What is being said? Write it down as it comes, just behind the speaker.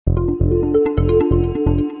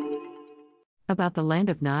About the land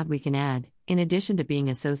of Nod we can add, in addition to being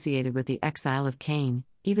associated with the exile of Cain,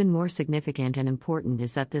 even more significant and important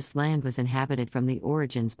is that this land was inhabited from the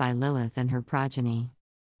origins by Lilith and her progeny.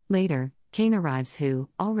 Later, Cain arrives who,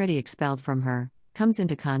 already expelled from her, comes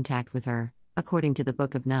into contact with her, according to the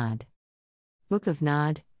Book of Nod. Book of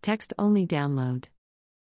Nod, text only download.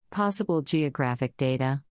 Possible geographic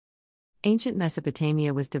data. Ancient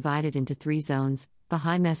Mesopotamia was divided into 3 zones: the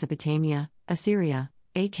High Mesopotamia, Assyria,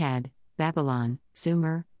 Akkad, Babylon,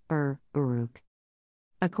 Sumer, Uruk.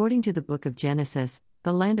 According to the Book of Genesis,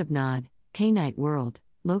 the land of Nod, Canaanite world,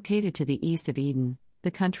 located to the east of Eden,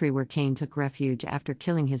 the country where Cain took refuge after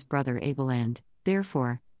killing his brother Abel and,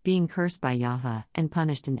 therefore, being cursed by Yahweh and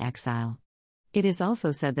punished in exile. It is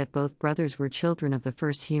also said that both brothers were children of the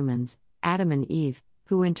first humans, Adam and Eve,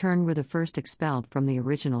 who in turn were the first expelled from the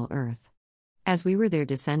original earth. As we were their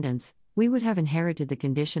descendants, we would have inherited the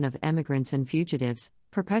condition of emigrants and fugitives,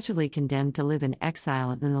 perpetually condemned to live in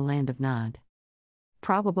exile in the land of Nod.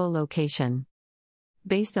 Probable location.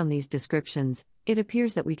 Based on these descriptions, it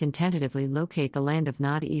appears that we can tentatively locate the land of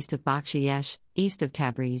Nod east of Bakshiyesh, east of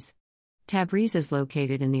Tabriz. Tabriz is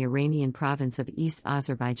located in the Iranian province of East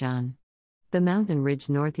Azerbaijan. The mountain ridge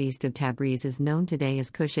northeast of Tabriz is known today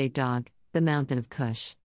as Kush-e-Dagh, the mountain of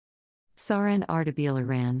Kush. Saran Ardabil,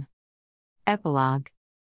 Iran. Epilogue.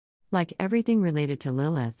 Like everything related to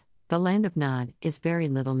Lilith, the land of Nod is very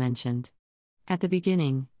little mentioned. At the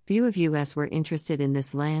beginning, few of us were interested in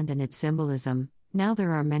this land and its symbolism. Now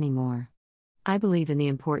there are many more. I believe in the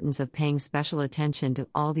importance of paying special attention to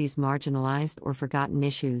all these marginalized or forgotten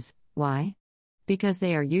issues. Why? Because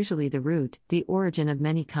they are usually the root, the origin of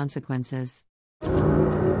many consequences.